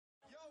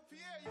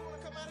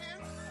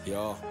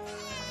Yo.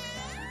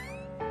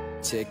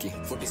 Cheki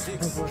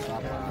 46.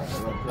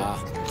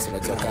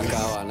 Sinajua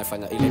kakawa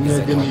anafanya ile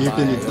design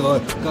yake ni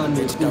thought kani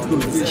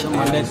kukulisha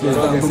maneno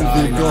zangu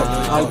mzito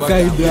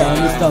Al-Qaeda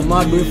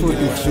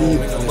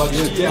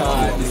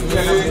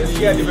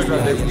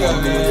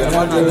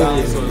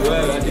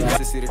MR.MADBWOY46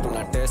 sisi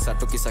tunatesa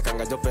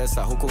tukisakanga jo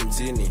pesa huku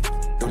mjini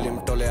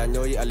tulimtolea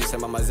nyoi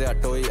alisema mazee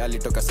atoi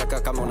alitoka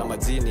saka kama una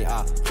majini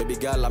baby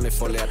girl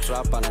amefolea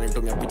trap na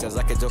nitumia picha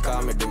zake joka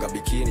amedunga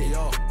bikini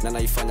na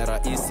naifanya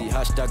rahisi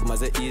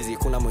 #mazee easy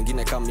kuna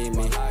mwingine kama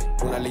mimi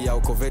unalia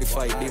uko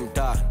verified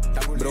mta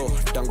bro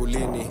tangu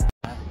lini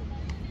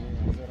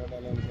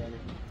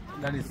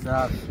ndani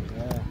safi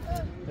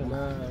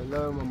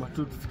leo mama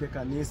tu tufike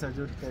kanisa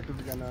jo tukaitu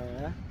vijana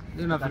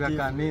ndio nafika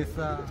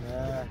kanisa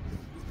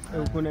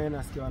huko na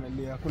nasikia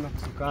wanalia hakuna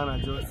kusukana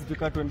jo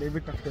sifika tuende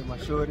hivi tafute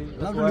mashori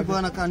labda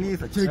niko na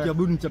kanisa cheki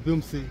abudu nichapie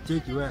mse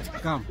cheki wewe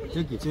come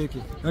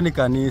cheki nani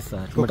kanisa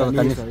tumetoka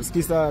kanisa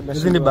usikisa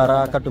hizi ni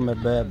baraka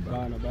tumebeba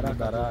bana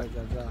baraka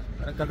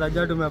za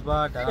jao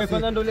tumepata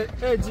kwanza ndio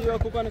jio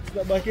huko na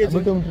kusabaki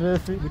mtu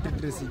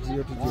mtresi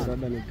jio tujue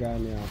labda ni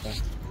gani hapa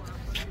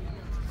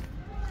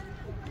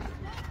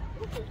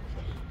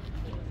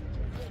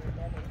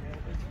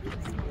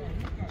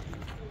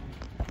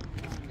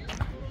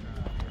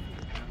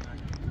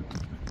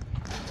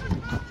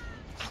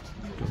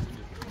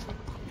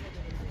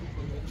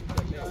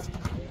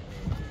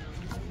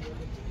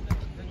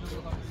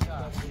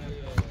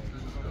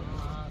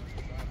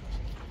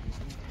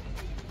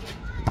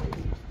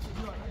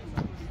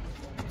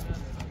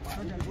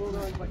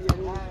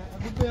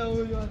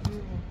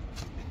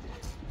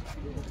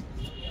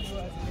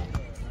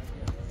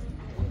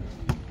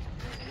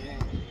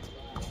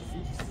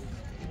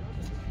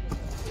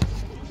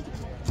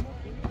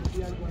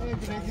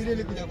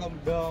ile kuja kwa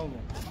mdomo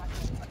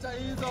acha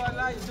hizo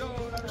walai jo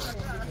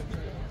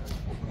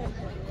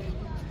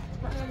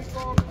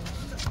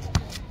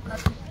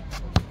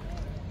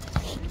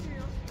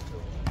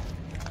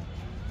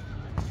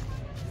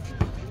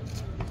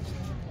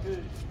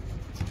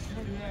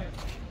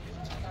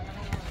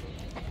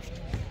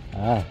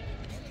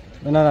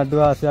mimi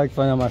najua si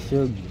akifanya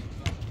mashughuli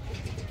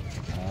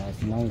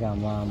sinanga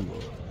mambo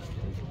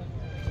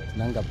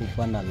sinanga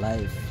kupanda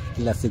life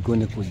kila siku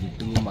ni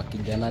kujituma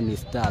kijana ni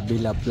star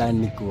bila plan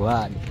ni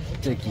kuhard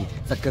cheki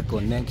saka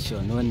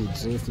connection when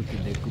dress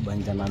ukidai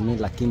kubanja na mimi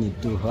lakini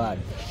too hard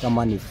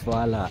kama ni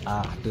fala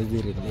tuwezi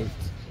relate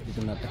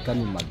tunataka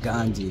ni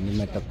maganji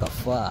nimetoka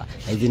faa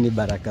hizi ni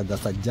baraka za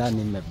sajani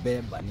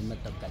nimebeba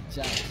nimetoka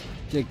chaki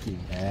cheki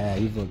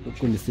hivyo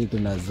huku ni siku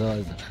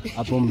nazoza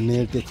hapo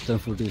mnete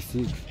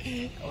HTOWN46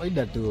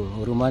 kawaida tu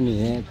hurumani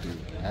yetu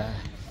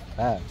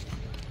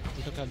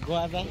kutoka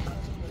Gwadha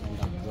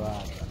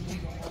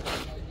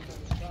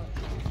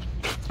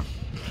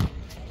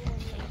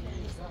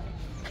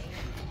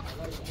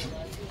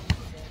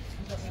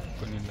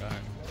kuni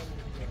ndani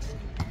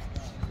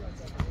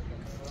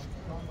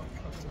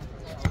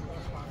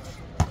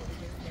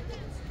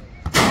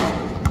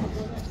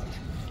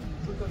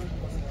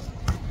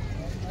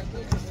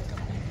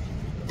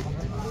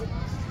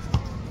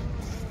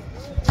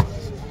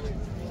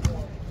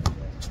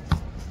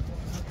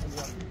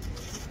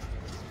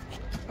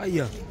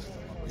aya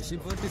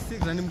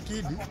 46 na ni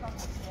mkidi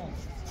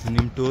ni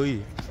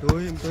mtoi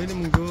ni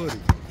mngori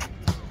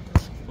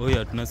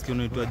oya tunasikia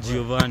unaitwa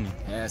Giovanni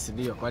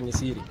ndio kwani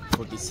siri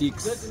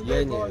 46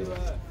 yenye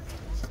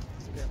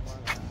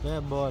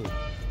ball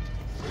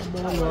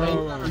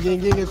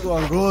ingenge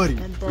kwa ngori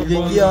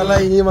ingia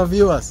walai nyima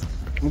viewers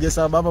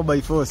mngesaba hapa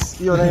by force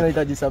hiyo nayo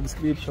inahitaji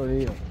subscription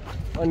hiyo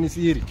kwani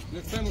siri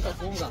next time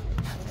utafunga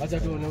acha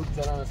tuone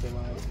huko sana anasema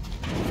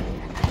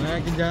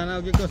na kijana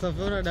ukikosa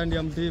fora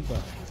dandia mtipa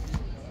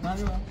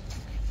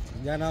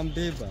kijana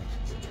mtipa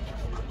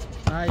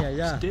haya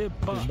ya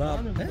Stepa.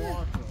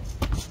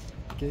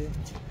 Okay.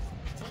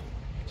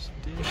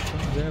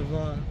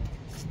 Deva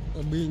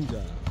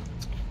Obinja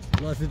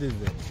no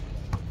citizen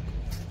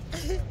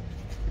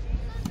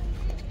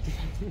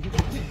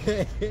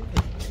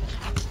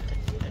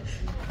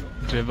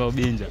Trevor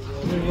Obinja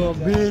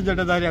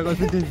tadhari yako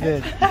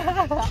citizen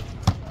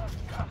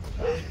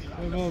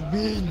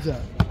Obinja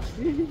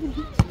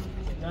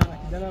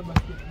kijana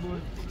basketball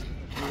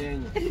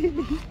yenye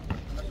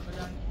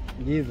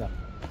giza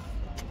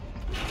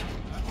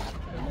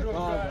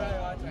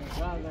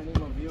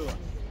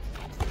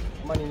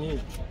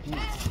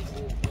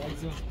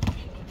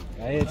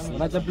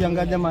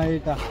nachapiangaja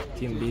maeta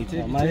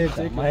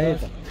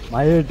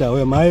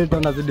maeta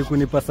unazidi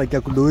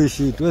kunipasakia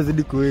kuduishi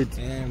tuwezidi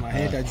kuiti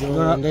maheta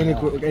jo ndeni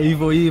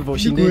hivyo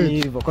shindeni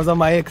hivyo kwanza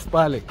ma ex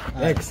pale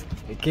ex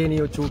ekeni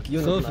hiyo chuki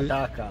hiyo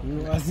tunataka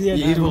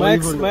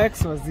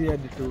max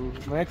waziadi tu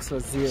max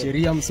waziadi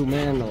sheria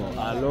msumeno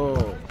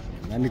alo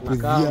na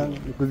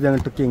nikuzia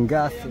nitoke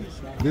ngasi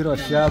biro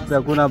sharp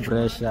hakuna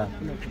pressure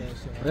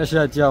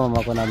achia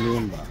mama kona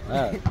mimba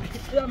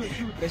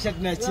pressure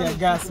tunaachia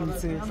gas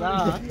msee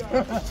sawa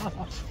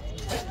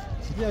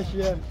pia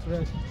share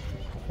fresh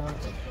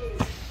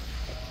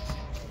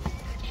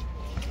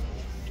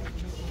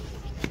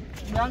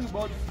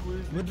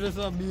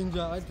Mdresa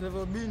binja, I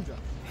Trevor binja.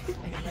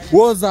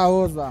 Woza.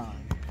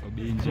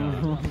 Obinja.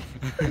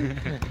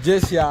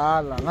 Jeshi ya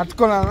ala. Na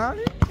tuko na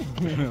nani?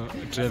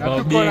 Trevor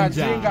Tuko na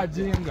Binja.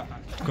 jinga.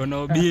 Kuna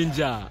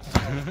Obinja.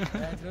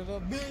 Trevor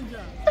binja.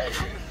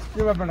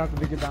 Kiwa penda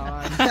kupikita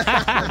wani.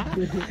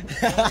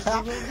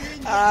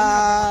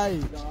 Ai.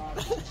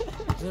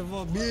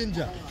 Trevor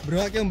binja. Bro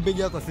yake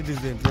mpiga kwa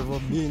Citizen, Trevor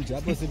binja.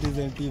 Hapo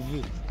Citizen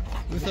TV.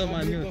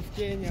 Usoma news.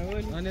 Kenya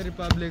wewe. One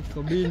Republic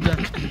kwa binja.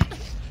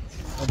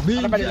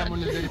 Binja. Binja.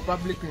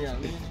 Republic ni ya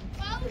nini?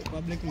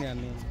 Republic ni ya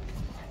nini?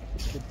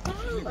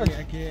 Republic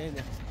ya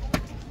Kenya.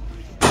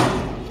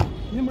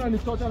 Ni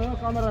mnanichota na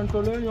kamera,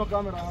 nitoleeni hiyo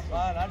kamera hapa.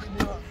 Hadi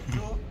ni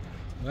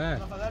Wewe.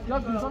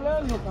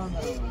 nitoleeni hiyo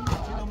kamera.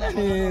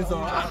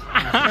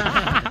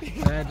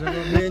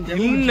 Trevor binja.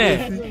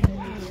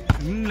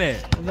 Nne.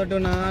 Sasa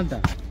tunaanza.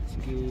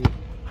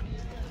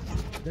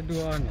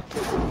 Tuone.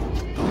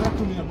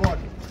 Tunatumia board.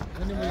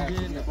 Nani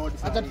mwingine?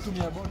 Acha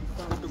tutumie board,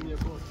 tutumie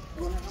board.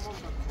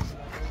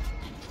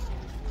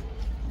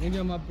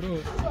 Ndio mapro.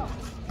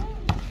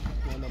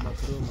 Wana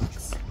Pro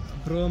Max.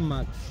 Pro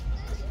Max.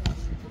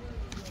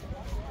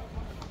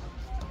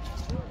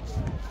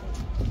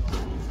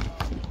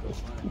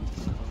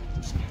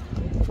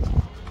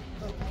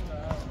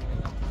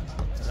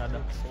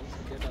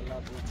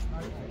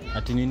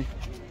 Ati nini?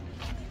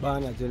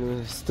 Bana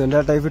jeni stand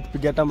hata hivi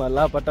tupige hata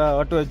malapa hata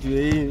watu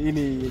wajue hii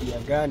ni area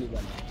gani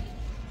bana.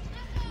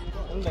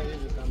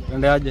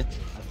 Twende aje?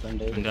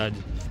 Ndaje.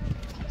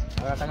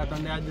 Nataka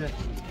twende aje?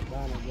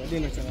 Bana jadi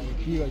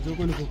nachanganyikiwa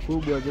joko ni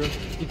kubwa jo.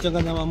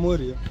 Kichanganya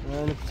mamori.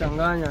 Ni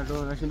kuchanganya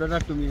tu nashinda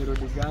hata tumie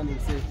road gani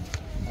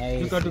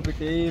msee. Tuko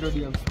tupite hii road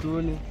ya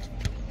msituni.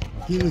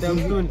 Ndio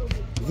mtuni.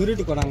 Nzuri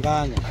tuko na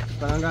nganya.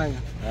 Tukanganya.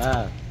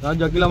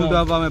 Unajua kila mtu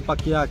hapa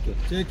amepaki yake.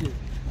 Cheki.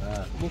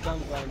 Buka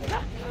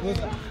mkanda.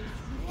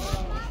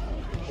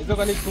 Hizo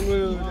kani kifungu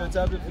ile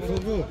chapi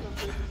kifungu.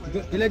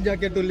 Ile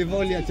jacket ulivaa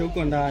uliacha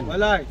huko ndani.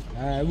 Walai.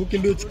 Buki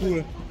ndio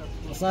chukue.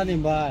 Sasa ni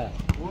mbaya.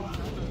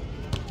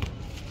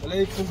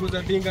 Walai kifungu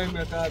za dinga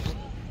imetatu.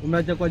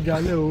 Umeacha kwa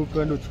jale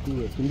huko ndio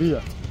chukue.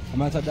 Kimbia.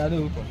 Ameacha jale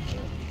huko.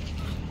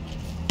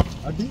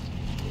 Hadi?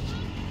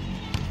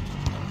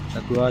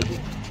 Takuaje?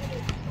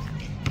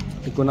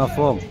 Tuko na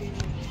form.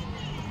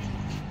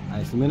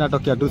 Mimi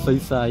natokea tu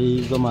saa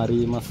hii hizo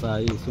marima saa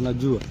hii. Si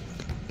unajua?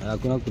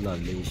 Hakuna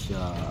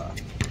kulalisha.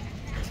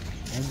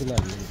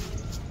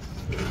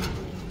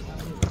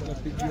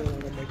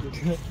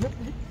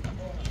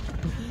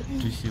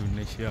 Tushi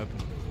uneshi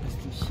hapo.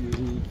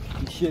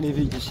 Tishie ni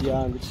vijishi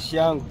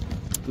yangu.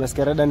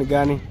 Tunasikia rada ni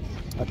gani?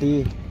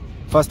 Ati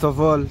first of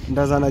all,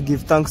 ndazana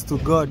give thanks to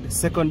God.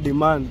 Second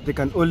demand, there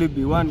can only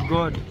be one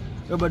God.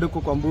 Wewe bado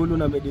uko kwa mbulu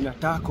na medina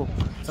tako.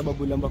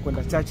 Sababu uliamba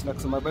kwenda church na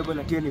kusoma Bible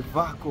na tie ni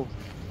vako.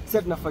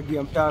 Sasa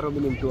tunafagia mtaro,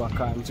 mimi ni mtu wa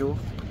kanjo.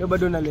 Wewe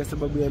bado unalia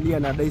sababu ya lia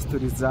na dai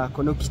stories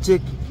zako. Na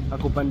ukicheki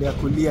akupande ya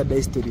kulia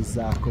dai stories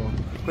zako.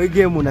 Kwa hii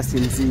game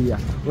unasinzia.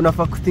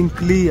 Unafaa kuthink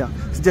clear.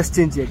 Just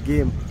change your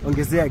game.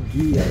 Ongezea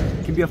gear.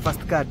 Kimbia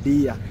fast car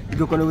dia.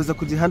 Ndio kwa naweza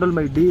kujihandle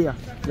my dear.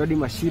 Ndio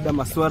mashida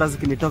maswara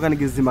zikinitoka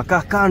nigezima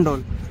kaa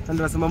candle.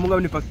 Ndio nasema Mungu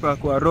amenipa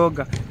kwa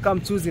roga. Kama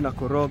mchuzi na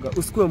koroga.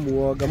 Usikue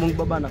muoga. Mungu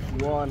baba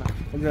anakuona.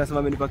 Ndio nasema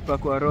amenipa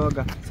kwa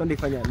roga. Sasa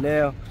ndifanya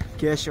leo,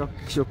 kesho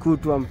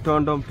kutwa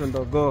mtondo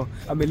go.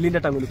 Amelinda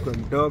tangu nilikuwa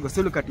mdogo.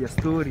 Sio kati ya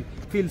story.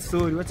 Feel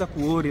sorry, wacha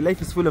kuori.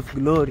 Life is full of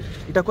glory.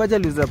 Itakuwaje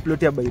aliza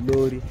plot ya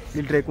bailori.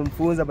 Nilitry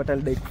kumfunza but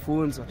alidai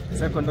kufunzwa.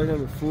 Sasa kondonyo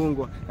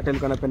amefungwa. Hata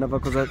nilikuwa napenda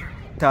vako za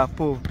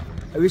tapo.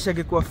 I wish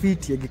angekuwa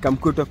fiti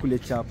angekamkuta kule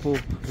chapo.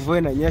 Mvua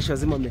inanyesha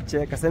lazima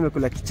amecheka. Sasa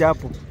amekula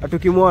kichapo.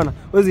 Atukimwona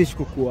wewe ishi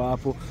kukua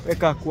hapo.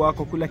 Weka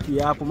kwako kula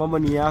kiapo. Mambo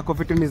ni yako,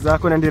 vitu ni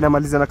zako na ndio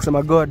namaliza na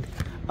kusema God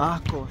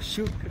ako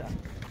shukrani.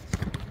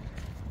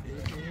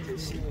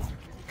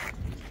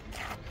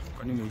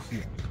 Kwani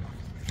umeishia?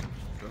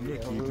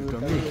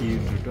 Tuambie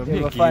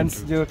kitu.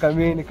 Fans jo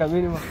kamini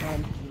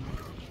mafans.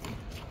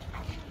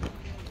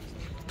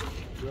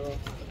 Yo.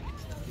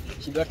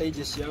 Shida hata hii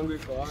jeshi yangu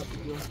iko wapi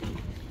jo?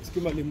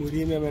 Sikima ni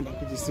Murimi ameenda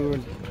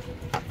kujisoni.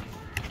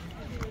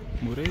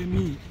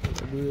 Muremi.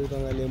 Hebu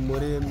tuangalie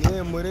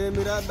Murimi.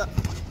 Murimi rada.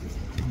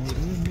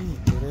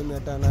 Murimi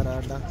hata na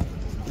rada.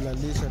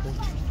 Kulalisha tu.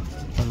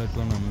 Pale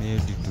tu ana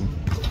medi tu.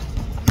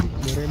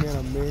 Murimi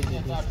ana medi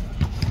tu.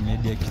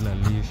 Medi ya kila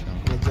lisha.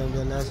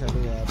 Najangelasha tu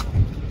hapa.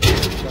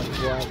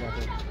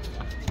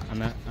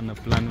 Ana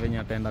plan venye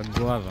ataenda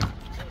Guava.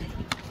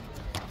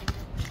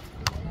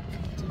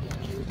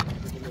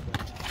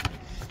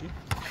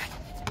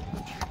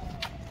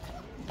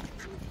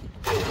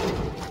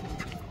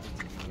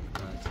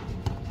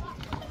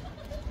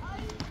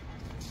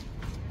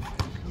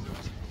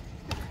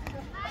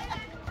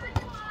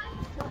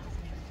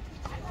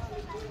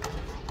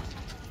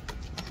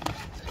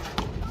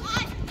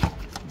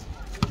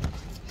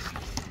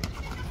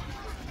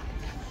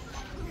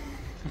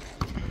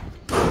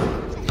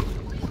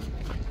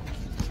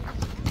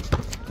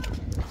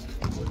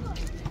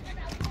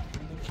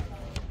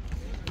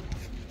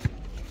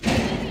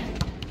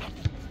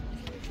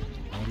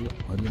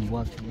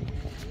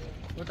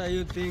 are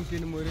you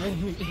thinking, Mori?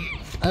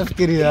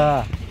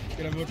 Afikiria.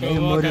 Ni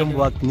Mori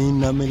mbwak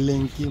nina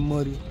melenki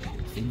Mori.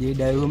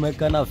 Sijidai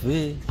umekana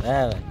fe.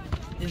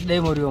 Sijidai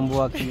Mori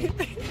mbwak.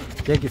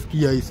 Cheki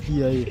sikia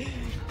hii.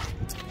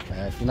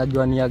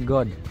 Sinajua ni ya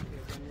God.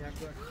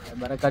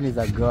 Baraka ni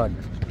za God.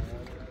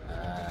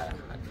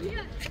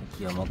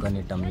 Kiamoka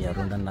ni tamia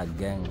runda na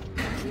gang.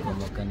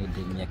 Kiamoka ni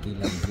dunia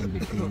kila mzimbi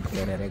tu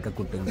mterereka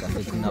kutenga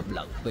siku na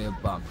black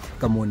pepper.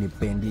 Kama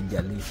unipendi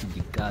jalishi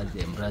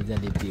jikaze. Mrazi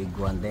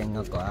alipigwa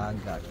ndenga kwa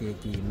aga.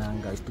 Keki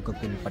inanga ishtuka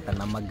kunipata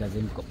na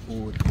magazine kwa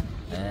uti.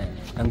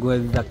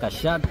 Tangu za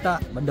kashata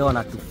bado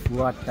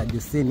wanatufuata.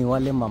 Jusini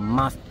wale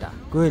mamasta.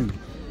 Kweli?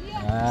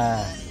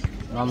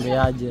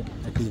 Mwambiaje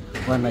ati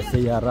wana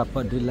say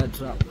rapa driller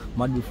trap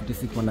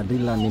MR.MADBWOY46 wana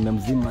driller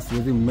nimemzima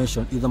siwezi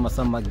mention hizo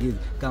masama giz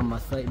kama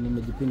sai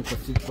nimejipini kwa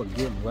siku kwa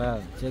game.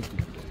 Wow, check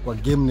kwa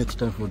game ni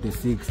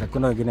HTOWN46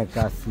 hakuna wengine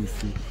kama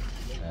sisi.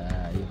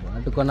 Hivyo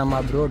na tuko na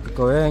mabro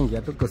tuko wengi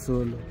hatuko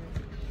solo.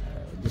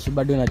 Jeshi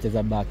bado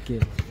inacheza bake.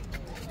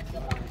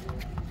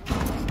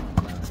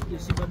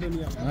 Jeshi bado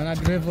ni ana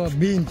driver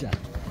binja.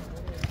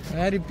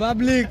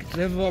 Republic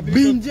driver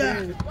binja.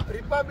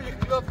 Republic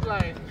top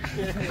line.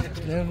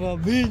 Driver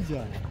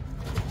binja.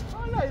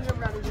 Wala ile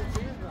mnaniziza.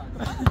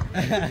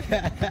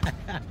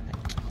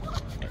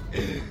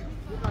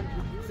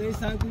 Say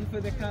something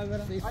for the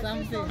camera. Say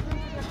something.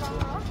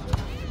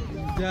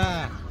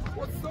 Yeah.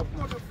 What's up,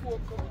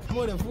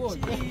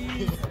 motherfucker?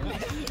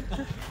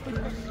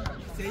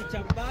 Say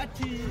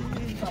chapati.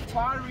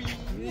 Safari.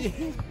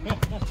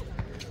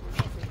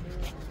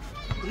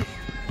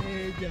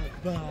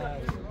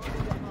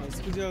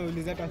 Sikuja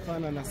uliza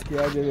tafana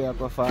nasikiaje wewe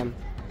hapa fan.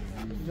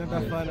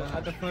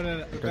 Hata fana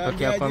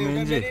Tutokea hapa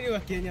nje. Nini wa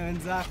Kenya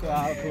wenzako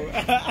hapo?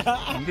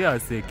 Ndio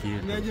seki.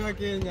 Unajua wa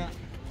Kenya.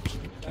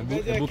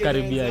 Hebu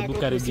karibia.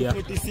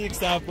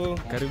 46 hapo.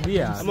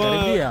 Karibia.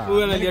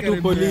 Huyu analia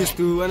tu police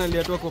tu,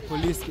 analia tu kwa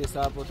police case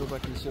hapo tu kwa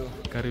tisho.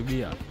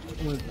 Karibia.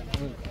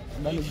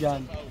 Ndani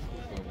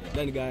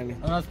gani?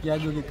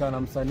 Unasikiaje ukikaa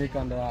na msanii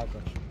kando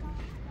yako?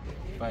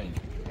 Fine.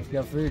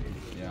 Nasikia free.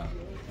 Yeah.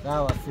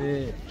 Sawa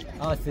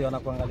si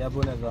wanakuangalia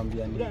bwana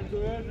zaambia nini?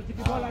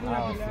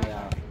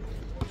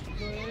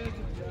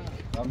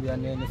 Zaambia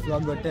nini? Si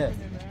wagote.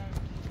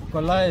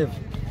 Uko live.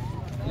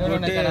 Leo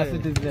unakaa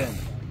Citizen.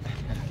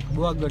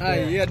 Bua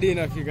gote. Hiyo hadi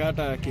inafika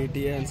hata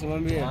KTN.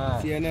 Simwambie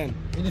CNN.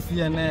 Hii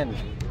CNN.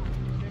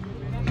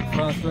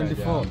 France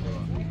 24.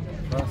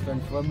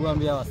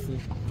 Buambia wasi.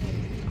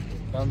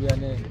 Zaambia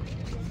nini?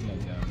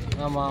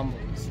 Na mambo.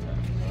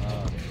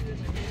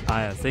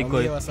 Haya,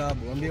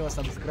 Waambie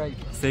subscribe.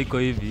 Seiko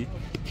hivi.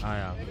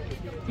 Haya.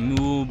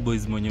 New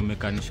boys mwenye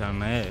umekanisha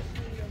na yeye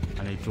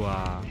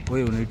anaitwa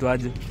wewe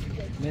unaitwaje?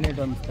 Mimi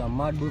naitwa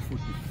MR.MADBWOY46.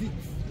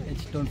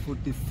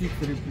 HTOWN46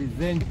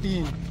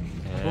 representing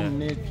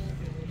Comnet.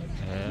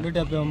 Ndio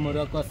tapewa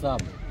mmoja kwa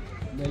sababu.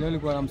 Leo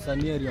nilikuwa na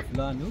msanii area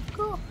fulani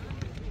huko.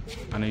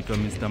 Anaitwa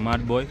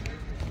MR.MADBWOY.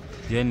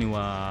 Yeye ni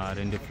wa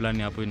rende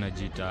fulani hapo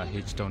inajiita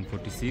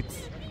HTOWN46.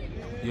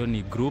 Hiyo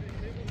ni group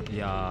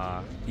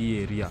ya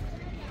hii area.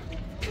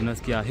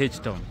 Tunasikia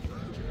HTOWN.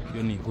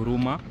 Hiyo ni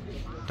Huruma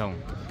Town.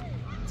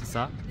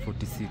 Sasa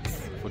 46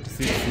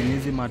 ni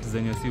hizi mati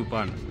zenye si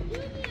upana.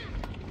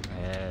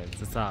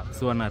 Sasa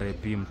sio ana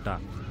repi mta.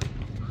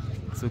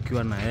 So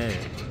ukiwa na yeye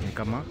ni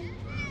kama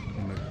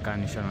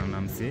umekanishana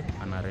na mse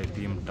ana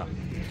repi mta.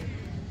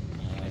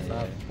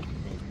 Sawa.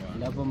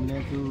 Hapo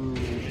mnetu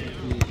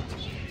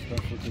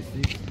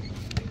 46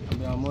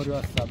 ameamuru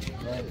wa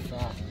subscribe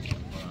sawa.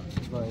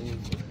 Kwa hiyo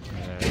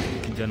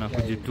kijana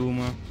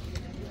kujituma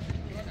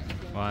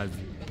wazi.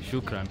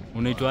 Shukran.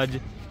 Unaitwaje?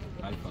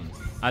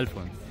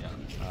 Alphonse.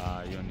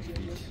 Yeah. Hiyo ni fit.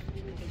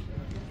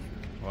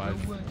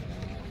 Wazi.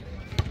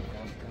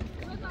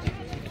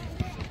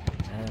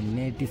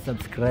 Mneti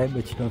subscribe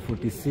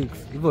HTOWN46.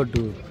 Hivyo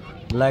tu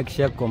like,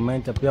 share,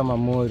 comment pia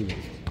mamori.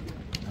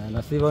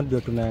 Na sivyo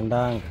ndio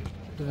tunaenda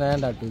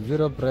tu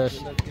zero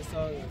pressure.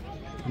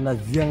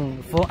 Tunaziang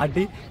for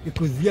ati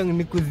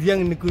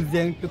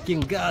nikuziang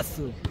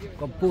tukingaso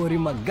kwa pori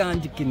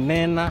maganji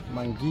kinena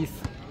mangisi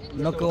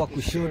noko wa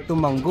kushoto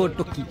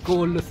mangoto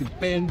kikolo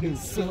sipendi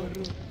soro.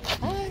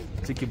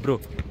 Chiki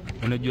bro,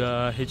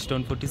 unajua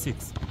HTOWN46?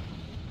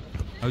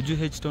 Unajua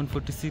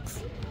HTOWN46?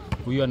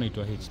 Huyu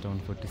anaitwa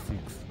HTOWN46.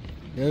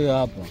 Yeye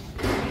hapa.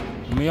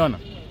 Umeona?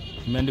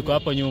 Imeandikwa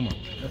hapo nyuma.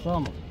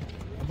 Nasoma.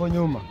 Hapo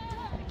nyuma.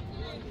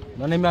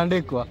 Na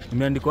imeandikwa?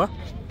 Imeandikwa?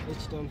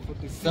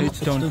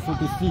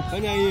 HTOWN46.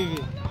 Fanya hivi.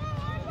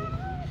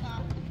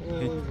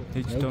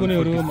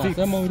 HTOWN46.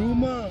 Sema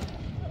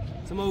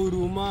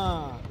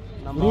huruma.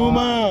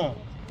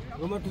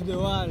 Huruma to the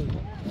world.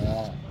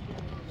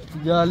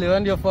 Sijali wewe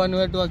ndio fan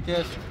wetu wa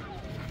kesho.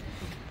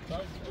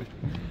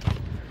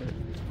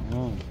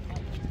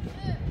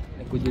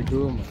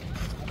 Kujituma.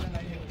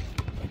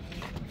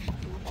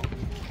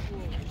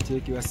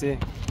 Cheki wase.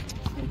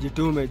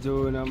 Kujitume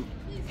jo na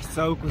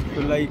usisahau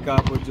kulike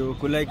hapo jo,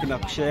 kulike na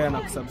kushare na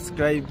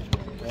kusubscribe.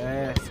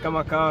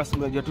 Kama kawa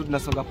unajua tu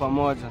tunasonga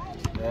pamoja.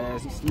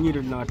 Sisi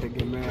ndio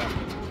tunawategemea.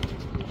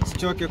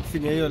 usichoke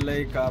kufinya hiyo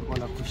like hapo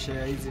na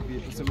kushare hizi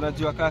vitu. So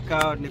mnajua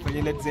kaka nifanye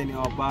ile design ya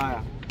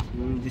wabaya.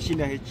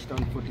 Jishinda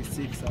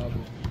HTOWN46 hapo.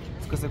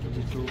 Usikose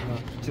kujituma,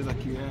 kucheza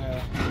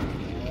kiwea.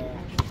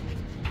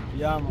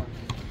 Yama.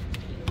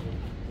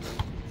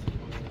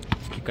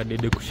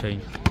 Kadede kushine.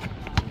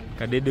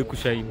 Kadede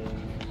kushine.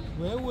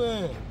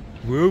 Wewe.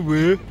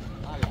 Wewe.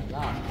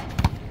 Alala.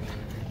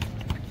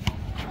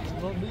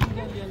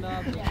 Robinho alienda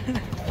hapo.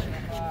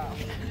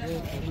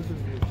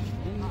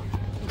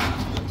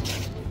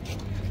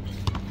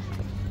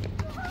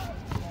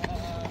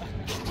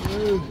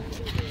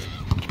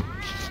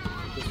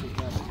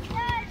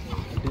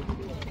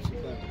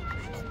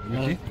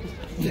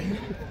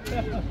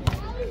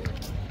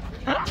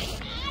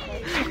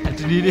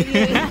 Ati nini?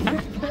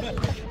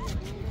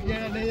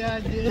 Jangan ada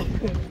aja.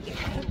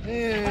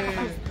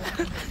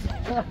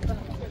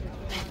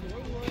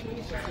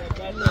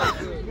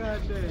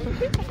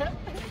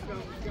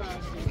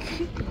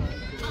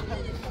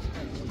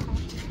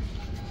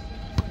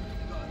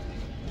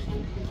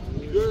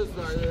 Yes,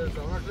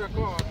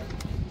 wanataka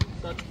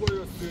kachukua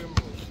hiyo simu.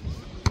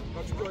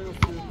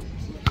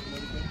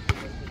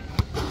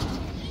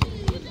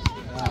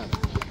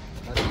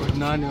 Record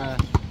nani wewe?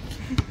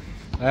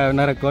 Wewe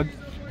una record?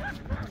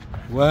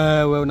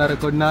 Wewe una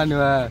record nani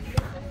wewe?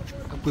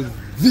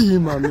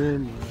 Kuzima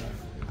mimi.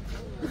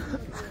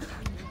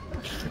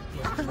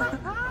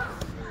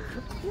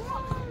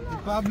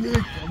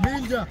 Public,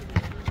 binja.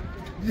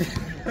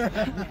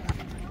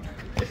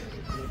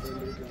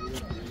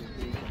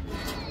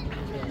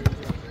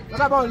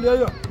 Ada ball ndio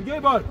hiyo.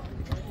 Piga ball.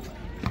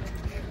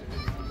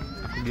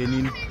 Piga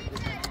nini?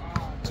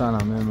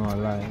 Sana mema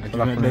wallahi.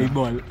 Tuna dai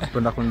ball.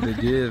 Kwenda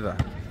kunidegeza.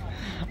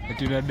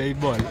 Ati una dai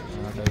ball.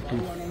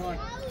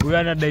 Huyu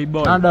ana dai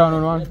ball. Nada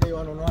wanaona.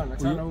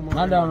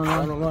 Nada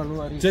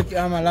wanaona. Check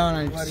ama la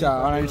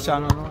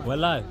wananishana.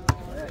 Wallahi.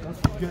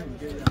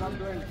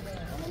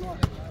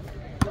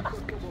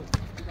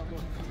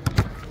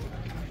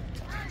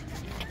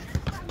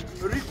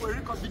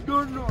 Rico,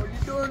 bidono.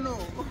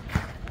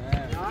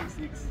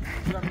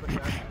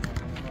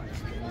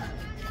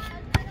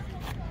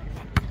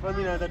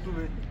 Mimi naenda tu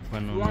wewe.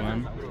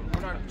 1-on-1.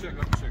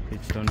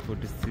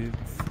 HTOWN46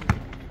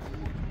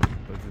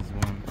 versus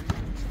 1.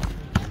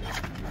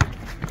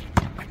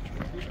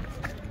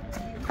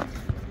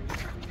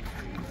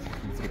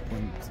 It's a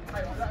point.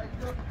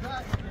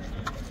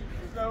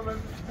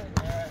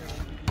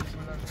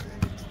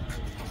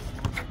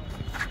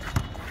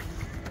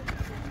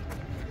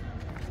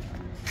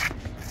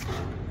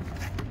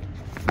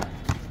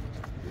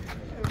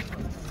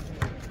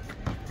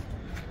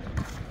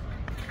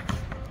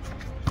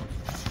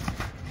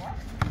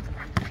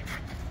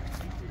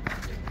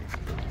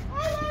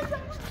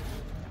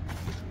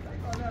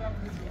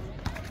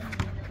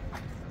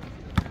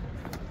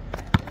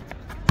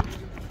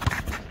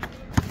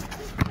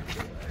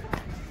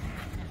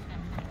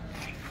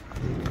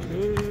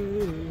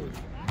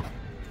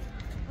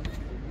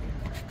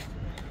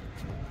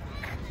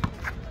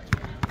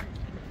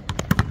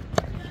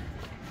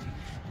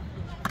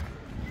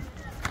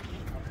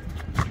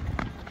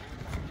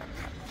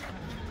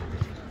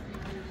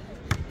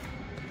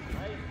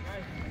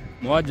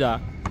 Moja.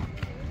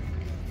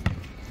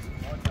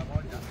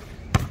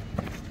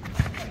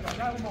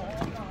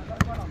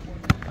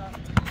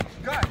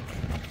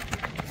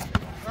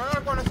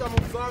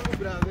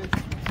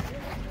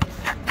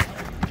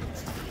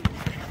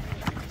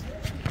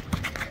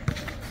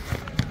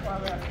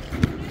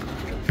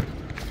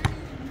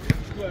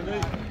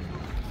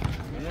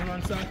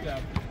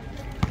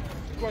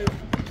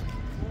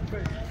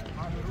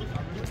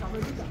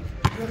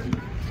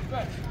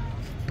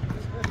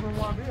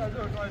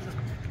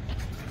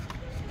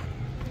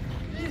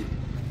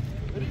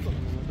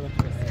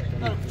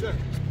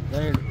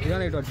 Yeye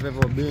anaitwa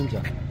Trevor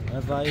Binja.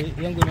 Sasa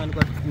yangu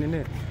inaandikwa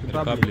nini?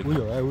 Republic.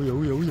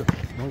 Huyo.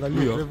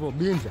 Mwangalie Trevor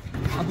Binja.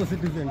 Hapo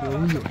Citizen ndio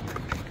huyo.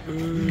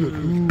 Huyo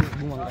tu,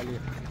 muangalie.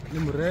 Ni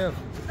mrefu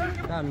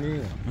kama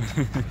mimi.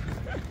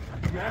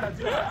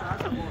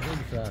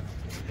 Sasa.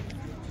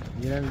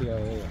 Yeye ndio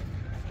wewe.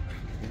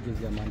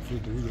 Mjezi ya Man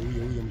City huyo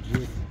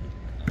mjezi.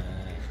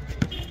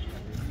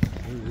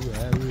 Huyo.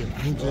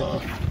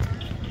 Mjezi.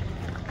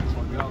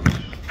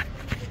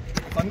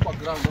 Wasanii kwa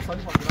ground.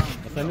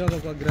 Wasanii wako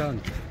kwa ground.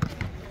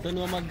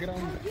 Wasanii wa ground. Wasanii wa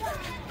ground.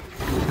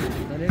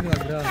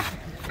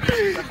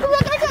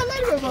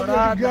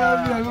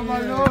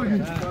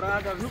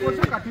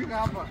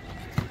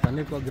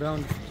 Wasanii kwa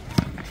ground.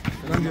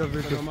 Hizo ndio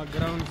vitu wa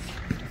ground.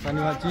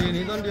 Wasanii wa chini,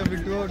 hizo ndio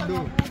vitu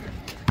odo.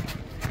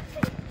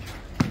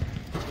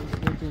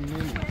 Vitu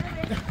nini?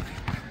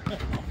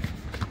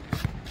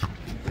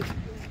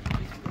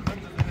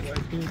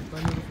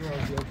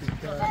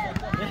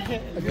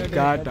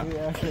 Kata.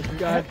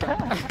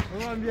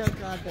 Mwambia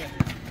kata.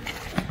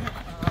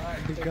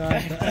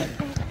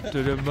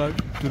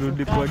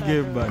 Turudi kwa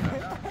game bana.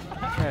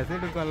 Sisi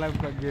tuko live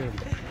kwa game.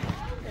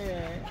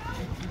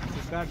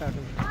 Kata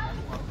tu.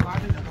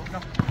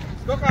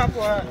 Toka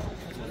hapo.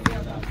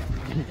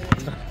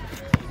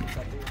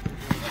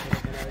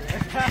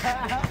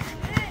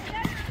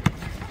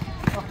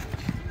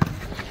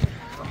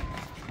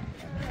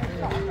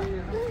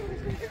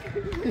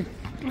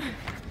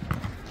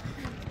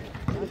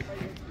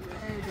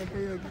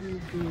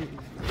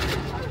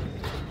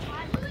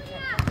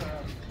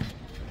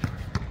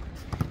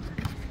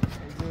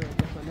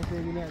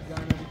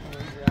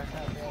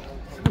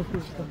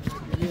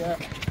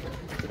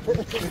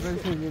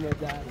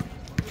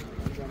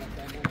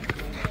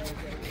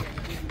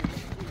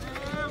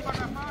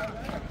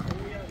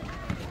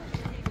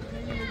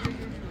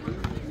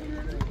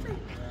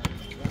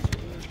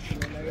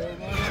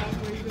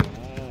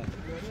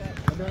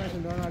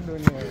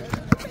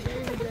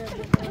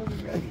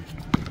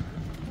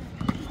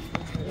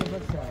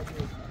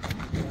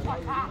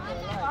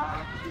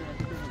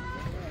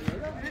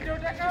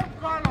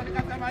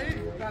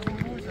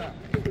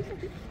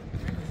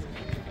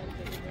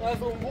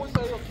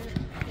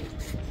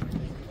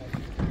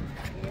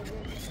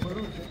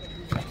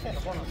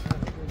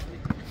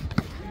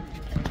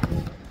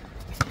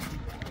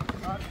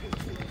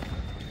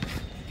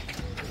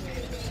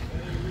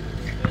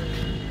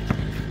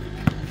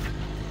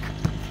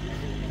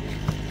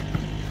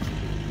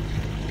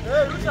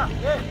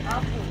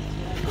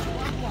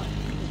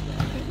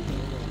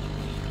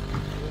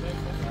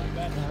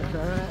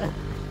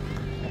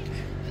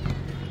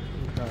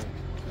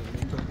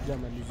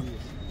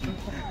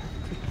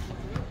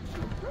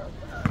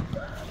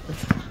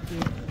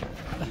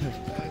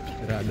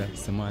 Rada,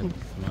 semaji.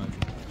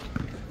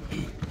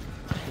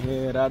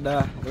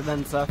 Rada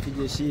ni safi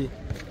jeshi.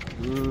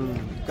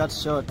 Cut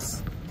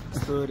shots.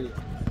 Story.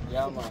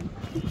 Yeah man.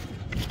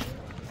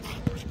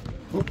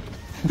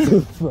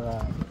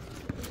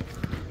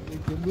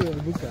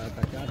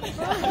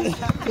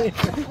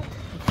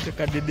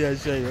 Cheka dede ya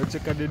shai,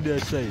 cheka dede ya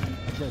shai.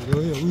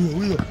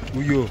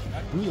 Huyo.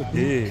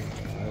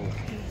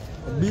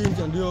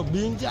 Binja ndio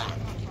binja.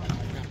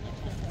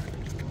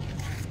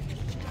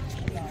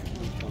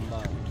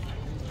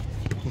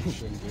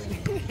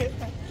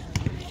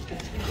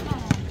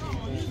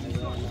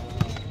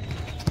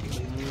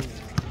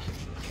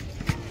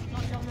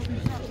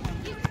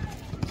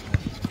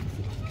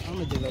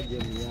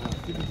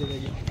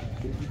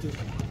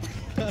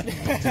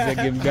 Cheza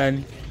game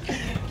gani?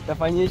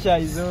 Tafanyisha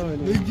hizo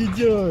ni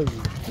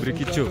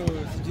Brikicho.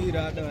 Sijui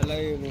rada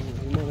walai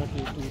unaona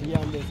kutulia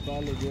mbele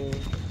pale je.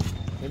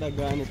 Rada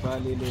gani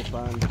pale ile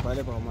pande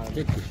pale kwa mama.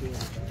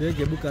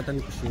 Tege buka hata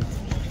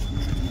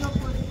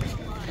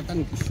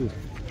nikushoot.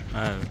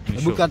 Ah,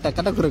 Buka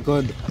hata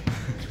kurekodi.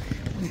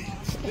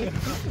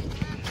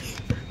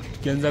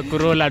 Kianza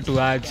kurola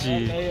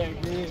tuachi.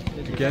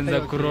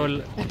 Kianza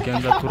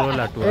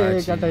kurola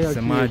tuachi.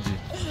 Semaji.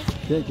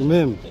 Tege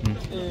meme.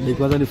 Ni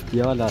kwanza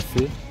nifikia wala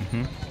asi.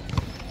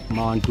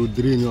 Ma 1 2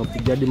 3 ni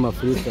wapiga hadi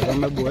mafrika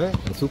kama boy.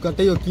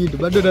 Usukata hiyo kitu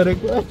bado na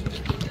record.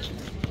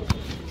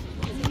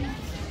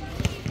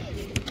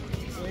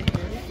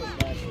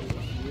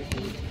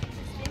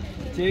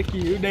 Cheki,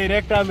 huyu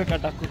director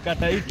amekata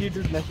kukata hii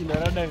kitu tunashinda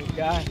rada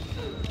gani.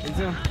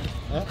 Hizo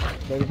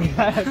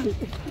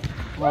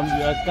Mambo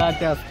ya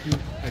kata aski.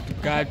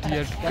 Atukati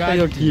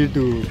Hiyo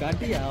kitu.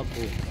 Kati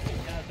hapo.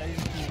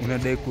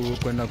 Unadai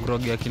kwenda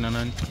kurogea kina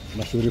nani?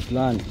 Mashauri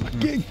fulani.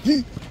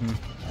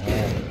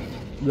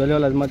 Ndio leo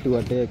lazima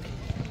tuwateke.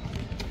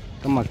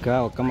 Kama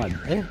kao kama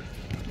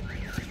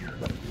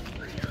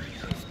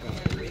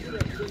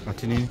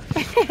Ati nini?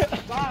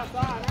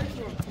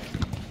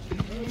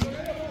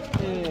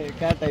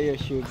 kata hiyo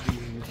shughuli.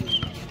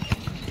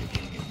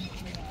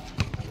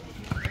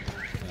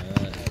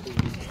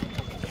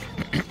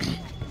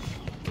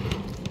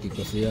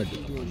 Kikosi yake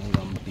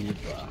nanga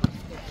mpipa.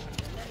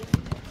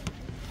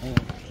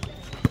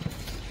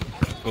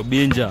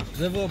 Obinja.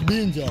 Trevor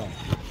Binja.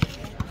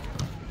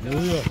 Ni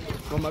huyo.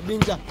 Kwa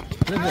mabinja.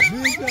 Trevor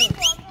Binja.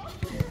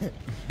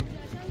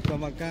 Kwa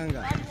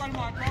makanga.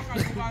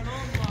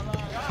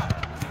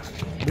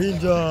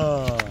 Binja.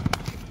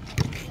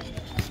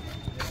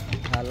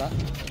 Hala,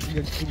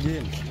 piga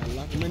kigeni.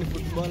 Hala, kumeni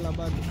football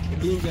bado.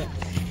 Binja.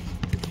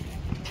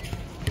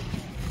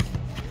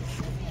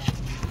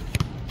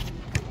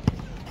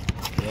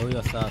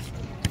 Huyo sasa.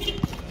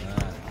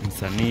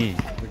 Msanii.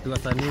 Vitu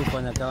wasanii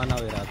hufanya kawa na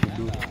wera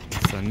kudu.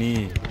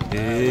 Msanii.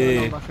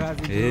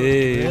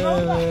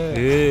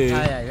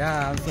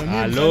 Haya, msanii.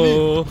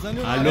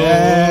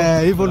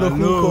 Halo. Hivyo ndo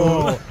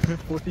kuko.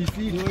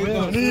 46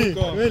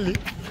 Kweli?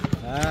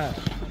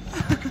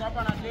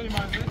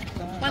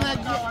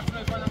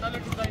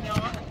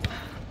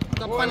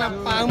 Kapana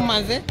pau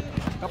manze.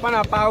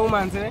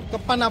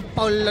 Kapana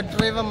Paul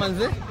driver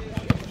manze.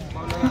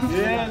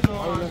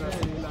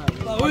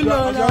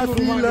 Paulo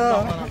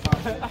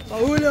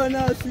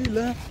na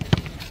Sila.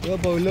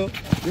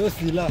 Yo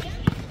Sila.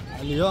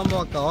 Aliomba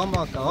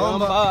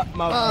wakaomba.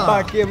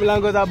 Mabaki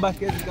mlango za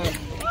basket.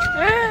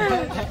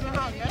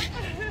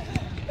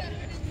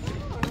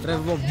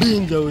 Trevor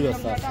Binja huyo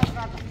sasa.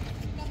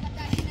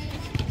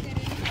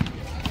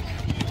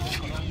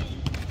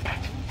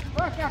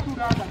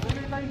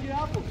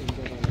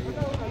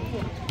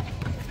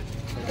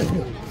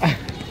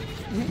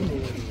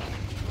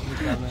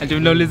 Ati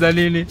mnauliza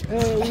nini?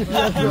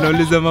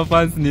 Mnauliza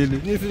mafans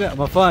nini? Mimi sina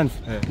mafans.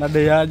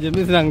 Nadeaje?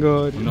 Mimi sina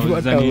ngori.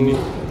 Unauliza nini? Mimi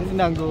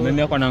sina ngori. Nani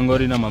yako na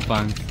ngori na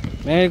mafans?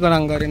 Mimi niko na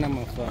ngori na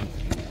mafans.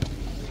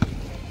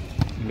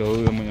 Ndio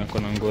huyo mwenye ako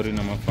na ngori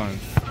na mafans.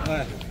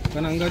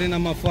 Kuna ngori na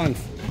mafans.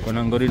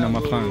 Kuna ngori na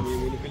mafans.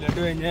 Vile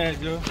ndio wenyewe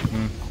jo.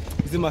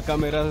 Hizi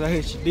makamera za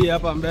HD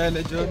hapa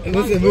mbele jo.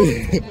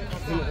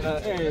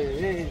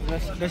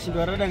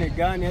 Nashindwa rada ni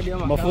gani hadi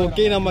ama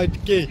 4K na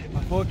 8K.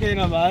 4K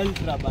na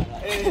ultra bana.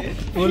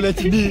 Full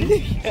HD.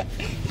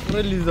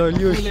 Full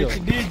resolution.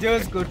 HD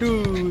just go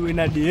to in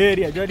a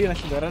area jo hadi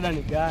nashindwa rada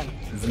ni gani.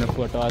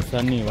 Zinafuata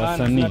wasanii.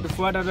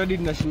 Tunatufuata hadi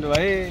tunashindwa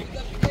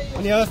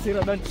ni hasi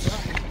rada.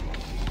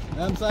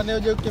 Msanii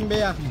uje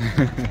kukimbia.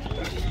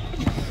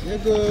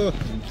 Yego.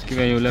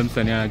 Sikia yule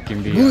msanii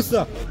anakimbia.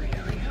 Gusa.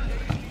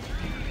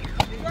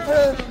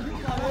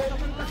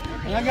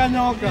 Naga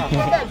nyoka.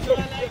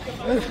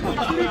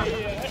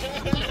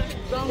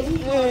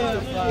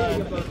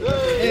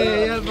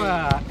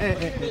 Yapa.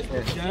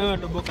 Jana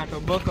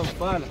toboka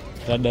mpana.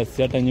 Dada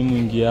si hata nyinyi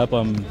muingie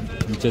hapa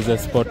mcheze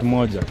sport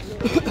moja.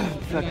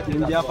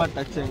 Ingia hapa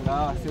tachenga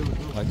hawa sio tu.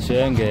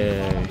 Wachenge,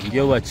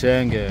 ingia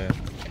wachenge.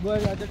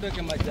 Bwana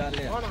atatoke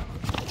majale.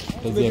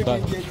 Tazia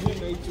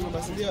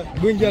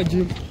Gunja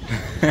gym.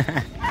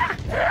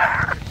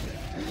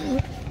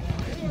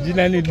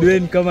 Jina ni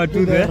Dwayne kama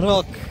tu The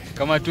Rock.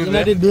 Kama tu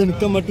Jina ni Dwayne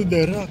kama tu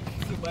The Rock.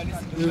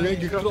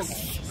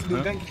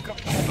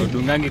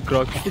 Dungangi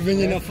Crocs.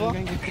 Venye nafaa.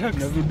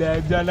 Na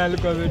video jana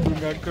alikuwa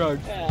amedunga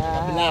Crocs.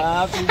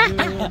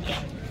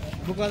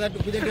 Bukaza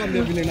tukuje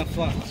tuambie vile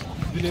nafaa.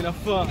 Vile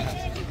nafaa.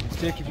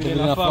 Check vile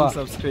nafaa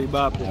subscribe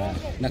hapo.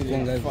 Na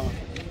kuanga hivyo.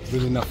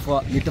 Vile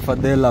nafaa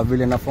nitafadhela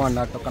vile nafaa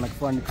natoka na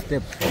kifua next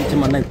step.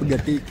 Nichema naye kuja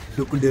ti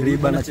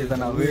dokuderiba na cheza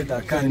na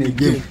weta kani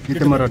game.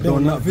 Nite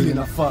Maradona vile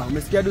nafaa.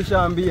 Umesikia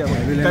dushaambia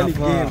kani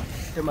game.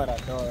 Nite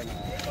Maradona.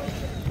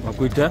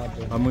 Wakuita?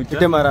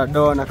 Nite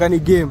Maradona kani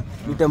game.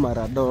 Nite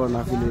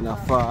Maradona vile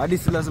nafaa. Hadi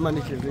si lazima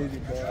nicheze hivi.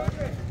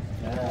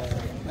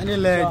 Ni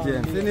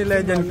legend. Si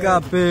legend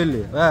ka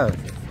Pele. Wewe.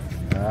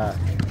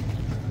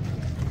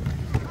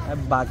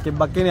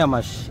 Bakini ya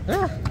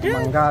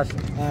mangasho.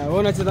 Wewe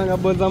unacheza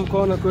ball za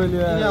mkono kweli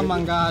wewe? Ya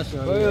mangasho.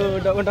 Wewe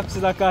unataka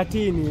kucheza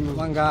katini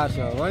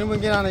mangasho. Wani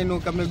mwingine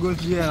anainuka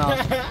megolfia na.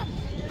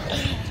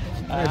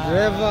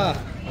 Driver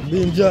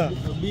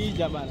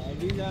Binja bana.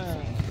 Binja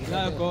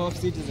zako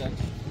off citizen.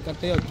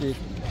 Kateo kitu.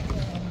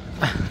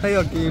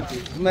 Hiyo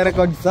kitu.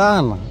 Tumerekodi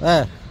sana.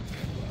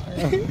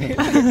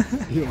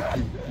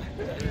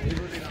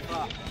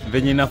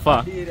 Venye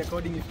nafaa. Hii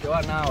recording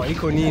ikiwa nao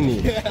iko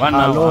nini?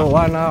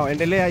 Wanao.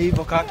 Endelea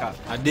hivyo kaka.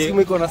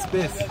 Simu iko na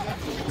space.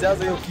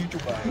 Jaza hiyo kitu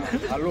bana.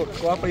 Halo,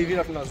 tuko hapa hivi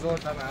na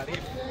tunazota na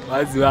arifu.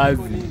 Wazi.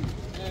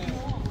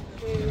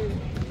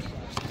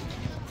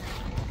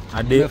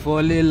 Ade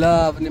Fall in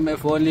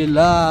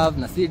love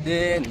na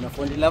CD,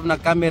 nimefall in love na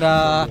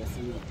kamera.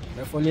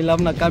 Nimefall in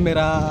love na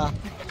kamera.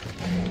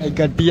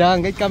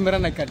 Ikatianga, kamera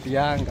na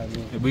katianga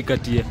mimi. hebu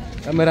ikatie.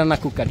 Kamera na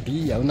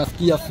kukatia,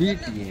 unasikia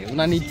fiti,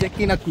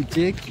 unanicheki na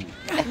kucheki.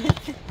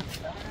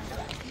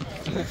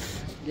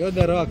 Yo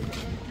The Rock.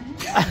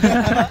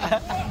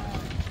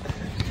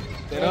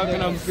 The Rock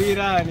na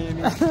mpira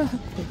nini?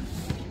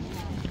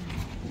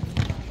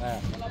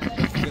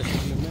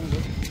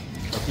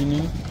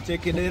 Lakini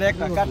Cheki direct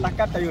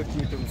kata hiyo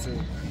kitu msee.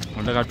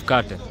 unataka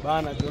tukate?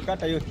 Bana,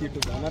 tukata hiyo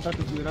kitu bana. Hata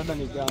tujirada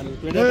ni gani?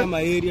 Twende kama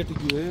area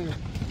tujue.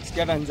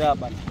 Sikia hata njaa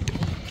bana.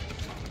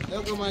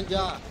 Leo kama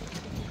njaa.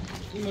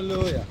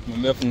 Nimeloya.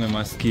 Mwambie afunge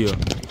masikio.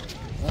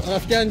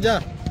 Unasikia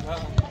njaa?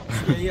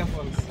 Sikia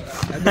earphones.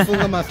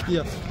 Ajifunga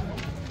masikio.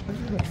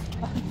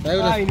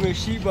 Sasa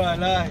nimeshiba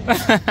la.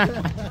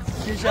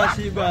 Kisha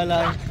shiba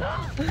la.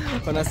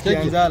 Kuna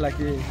sikia njaa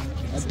lakini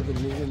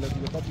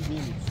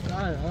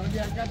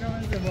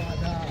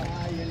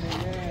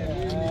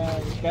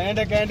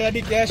kaenda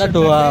hadi kesho na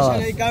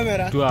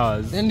kamera 2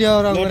 hours. ndio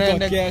orang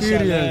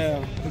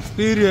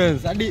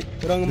experience hadi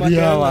orang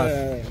matenda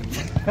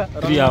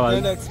 3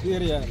 hours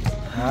experience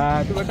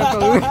tumetoka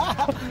orang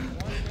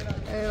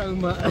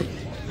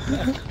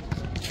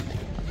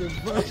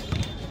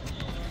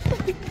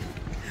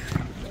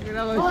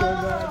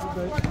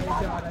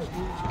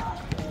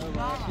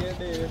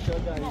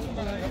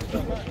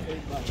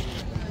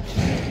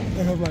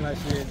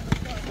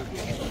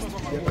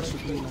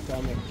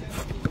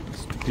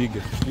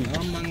piga.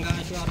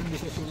 mangasho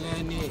arudishe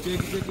shuleni.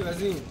 Cheki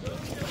wazimu.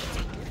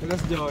 Sasa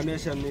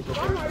sijaonesha niko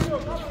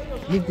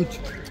Mukuchu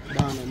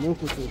bana,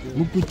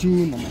 mukuchu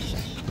na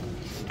mashasi.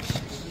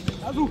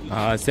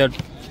 Sasa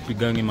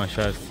pigangi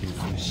mashasi.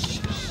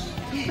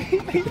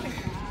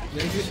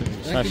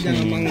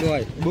 Kijana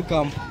mangoi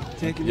bukam.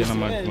 Cheki kijana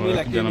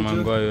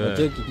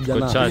mangoi.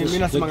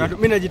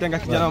 Mimi najitanga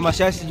kijana wa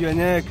mashashi juu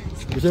yenyewe.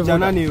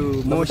 Kijana ni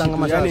moshi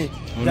yani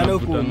jana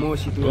huko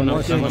moshi tu.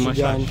 Unatanga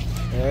mashashi.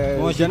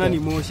 Jana ni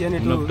moshi yani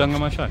tu. Unatanga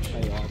mashashi.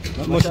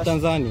 Moshi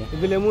Tanzania.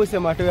 Vile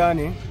musema tu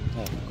yani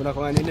kuna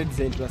kwa ile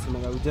design tunasema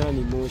ujana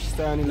ni moshi.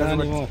 Sasa ni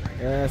lazima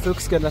sio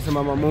kusikia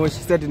tunasema mamoshi,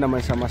 sasa tuna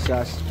maisha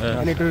mashashi.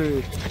 Yaani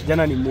tu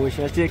jana ni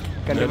moshi. Cheki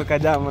kandevu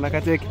kajama na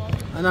kacheki.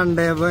 Ana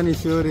ndeva ni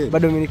shuri.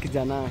 Bado mimi ni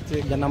kijana,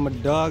 cheki Jana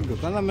mdogo.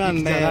 Kwanza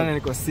mimi ndeva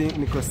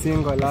niko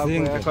single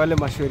hapo kwa wale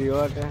mashauri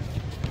yote.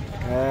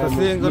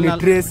 Ni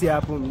trace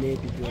hapo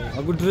mneti tu.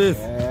 Akutrace.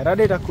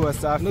 Rada itakuwa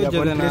safi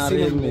hapo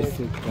trace.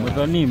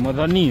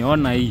 Modhoni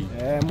ona hii.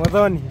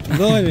 Modhoni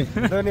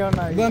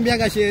ona hii. Ngambia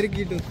kasheri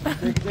kitu.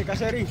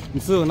 Kasheri.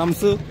 Mso na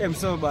mso.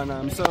 Mso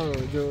bana, mso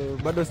jo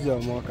bado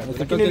sijaomoka.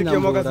 Lakini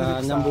nikiomoka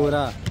sasa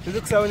Nyambura.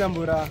 Sisi kusahau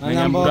Nyambura.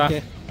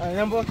 Nyamboke.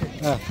 Nyamboke.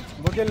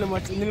 Mboke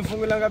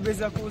nilifungula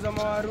kabisa kuuza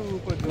mawaru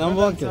huko.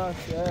 Nyamboke.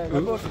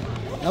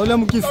 Na ule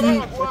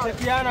mkisi.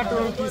 Wachekiana tu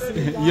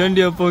mkisi. Hiyo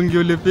ndio pongi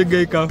ulipiga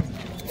ika.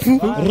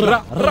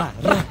 Ra.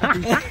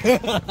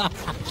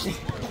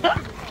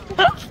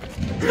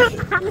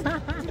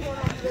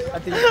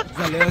 Ati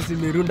leo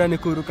simirunda ni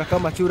kuruka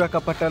kama chura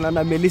kapatana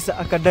na Melissa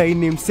akadai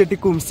ni mseti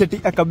kumseti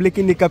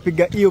akableki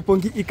nikapiga hiyo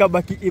pongi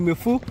ikabaki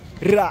imefu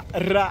ra.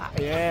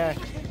 Yeah.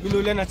 Mimi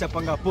ule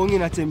nachapanga pongi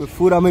na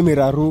chemefura mimi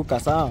raruka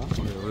sawa.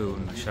 Wewe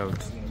una shout.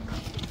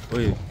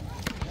 Wewe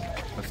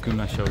Afikiri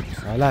una shout.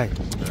 Walai.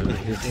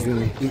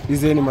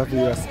 Hizo ni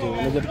matuya sio.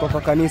 Unajua tuko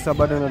kwa kanisa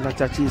bado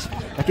tunachachisha.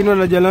 Lakini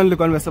unajua leo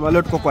nilikuwa nimesema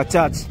leo tuko kwa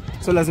church.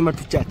 So lazima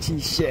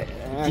tuchachishe.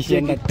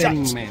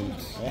 Entertainment.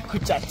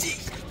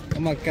 Kuchachisha.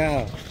 Kama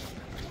kao.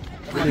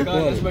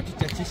 Lazima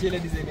tuchachishe ile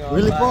design ya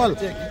Willy Paul.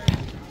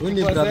 Huyu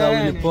ni brother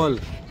Willy Paul.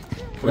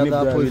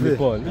 Brother Willy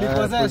Paul.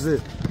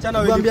 Chana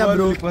Willy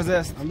Paul.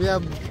 Ambia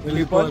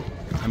Willy Paul.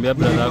 Ambia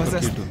brother yako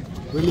kitu.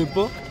 Willy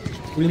Paul.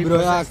 Willy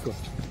bro yako.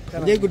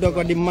 Je,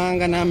 kutoka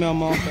Dimanga na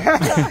ameomoka.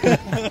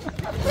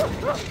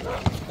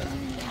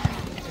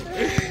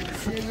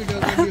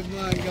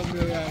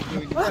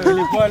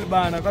 Willy Paul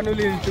bana, kwani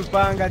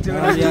ulinitupanga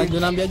tena?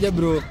 Unaambiaje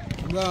bro?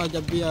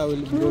 Ngoja pia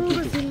Willy bro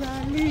kitu.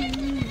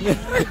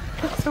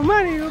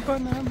 Samani yuko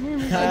na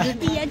mimi.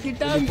 Ajitia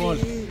kitambi.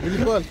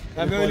 Willy Paul.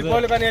 Willy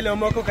Paul kwani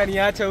aliomoka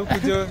kaniacha huku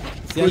jo.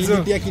 Si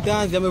alijitia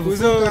kitanzi amevuka.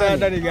 Uzo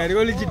rada ni gari.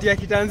 Ulijitia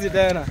kitanzi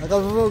tena.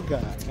 Akavuka.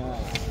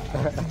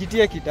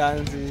 Jitie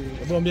kitanzi.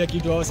 Mwambia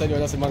kitu hao sasa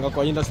wanasemanga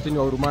kwa industry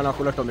wa Urumana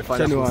kula tu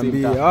wamefanya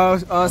niwaambie. Hao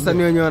sasa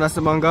ni wenyewe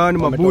wanasemanga ni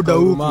mabuda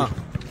huku.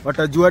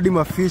 Watajua hadi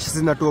mafish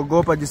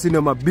zinatuogopa jinsi ni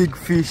ma big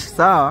fish,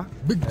 sawa?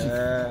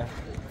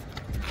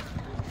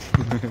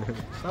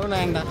 Sasa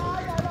unaenda.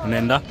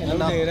 Unaenda?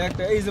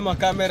 Director, hizi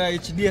makamera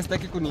HD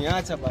sitaki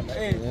kuniacha bana.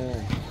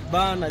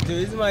 Bana, jo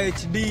hizi ma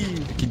HD.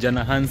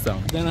 Kijana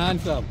handsome.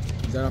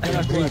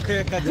 Jana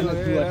kuweka jo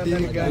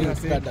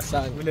kada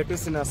sana. Vile tu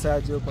sina saa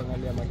jo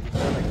kuangalia makita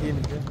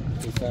lakini jo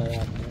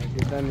saa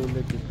kitani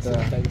ile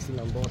kita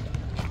sina mbota.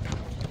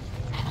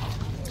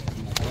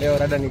 Leo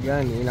rada ni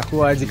gani?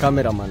 Inakuwa aje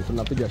cameraman?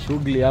 Tunapiga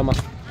shughuli ama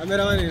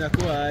cameraman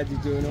inakuwa aje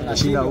jo?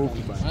 Unashinda huku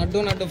bana.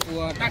 Adona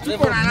dofuata.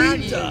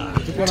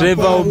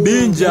 Trevor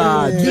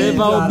Obinja.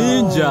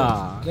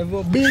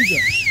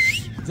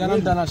 Jana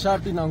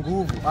mtanashati na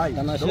nguvu.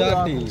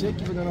 Tanashati.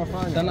 Cheki vile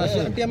anafanya.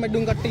 Tanashati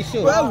amedunga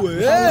t-shirt.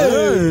 Wewe.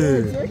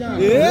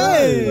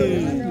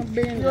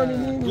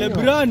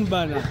 LeBron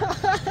bana.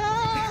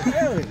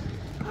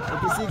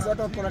 46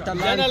 hata kuna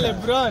talanta. Jana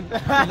LeBron.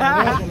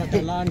 Kuna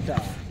talanta.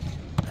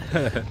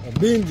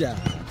 Binja.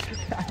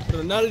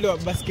 Ronaldo wa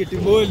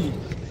basketball.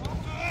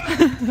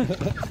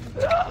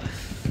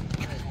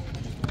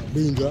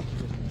 Binja.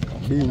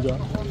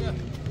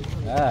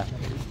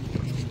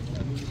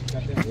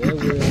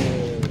 Wewe.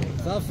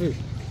 Safi.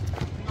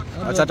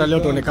 Acha hata leo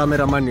tuone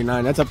cameraman ni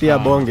nani. Acha pia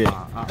bonge.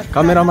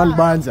 Cameraman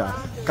Banja.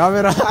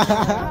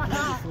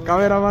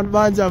 Cameraman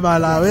Banja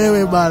bala.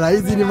 Wewe bala.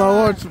 Hizi ni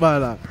mawatch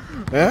bala.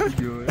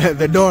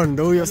 The Don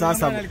ndio huyo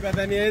sasa. Alikuwa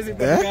ndani hizi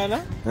patikana.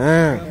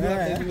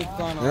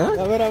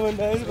 Cameraman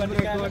ndio hizi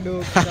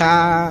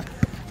patikana.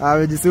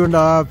 Amejisunda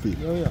wapi?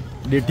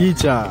 The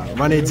teacher,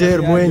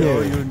 manager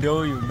mwenyewe.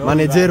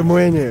 Manager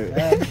mwenyewe.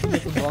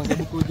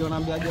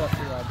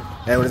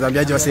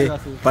 Unazaambiaje wase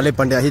pale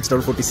pande ya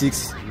HTOWN46?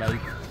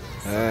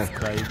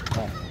 Subscribe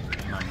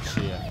na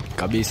share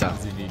kabisa.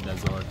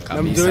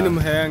 Na mjoni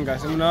mhenga,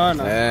 si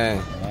mnaona?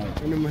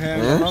 Ni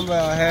mhenga, mambo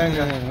ya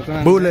wahenga.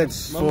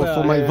 Bullets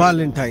for my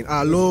Valentine.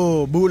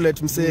 Allo,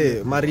 bullet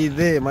mse,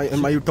 maridhe,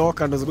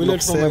 mayutoka ndo zikuwa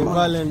kusema.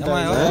 Bullet for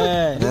my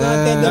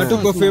Valentine. Na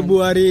tuko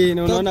February,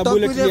 unaona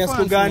bullet ni ya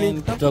siku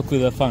gani? Talk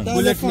with the fans.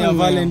 Bullet ni ya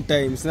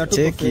Valentines. Na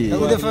tuko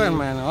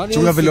February.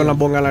 Chunga vile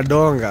unabonga na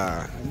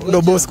donga.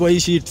 Ndo boss kwa hii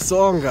shit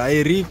songa,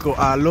 Eriko,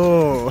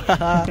 allo.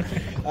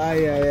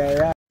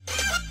 Ay.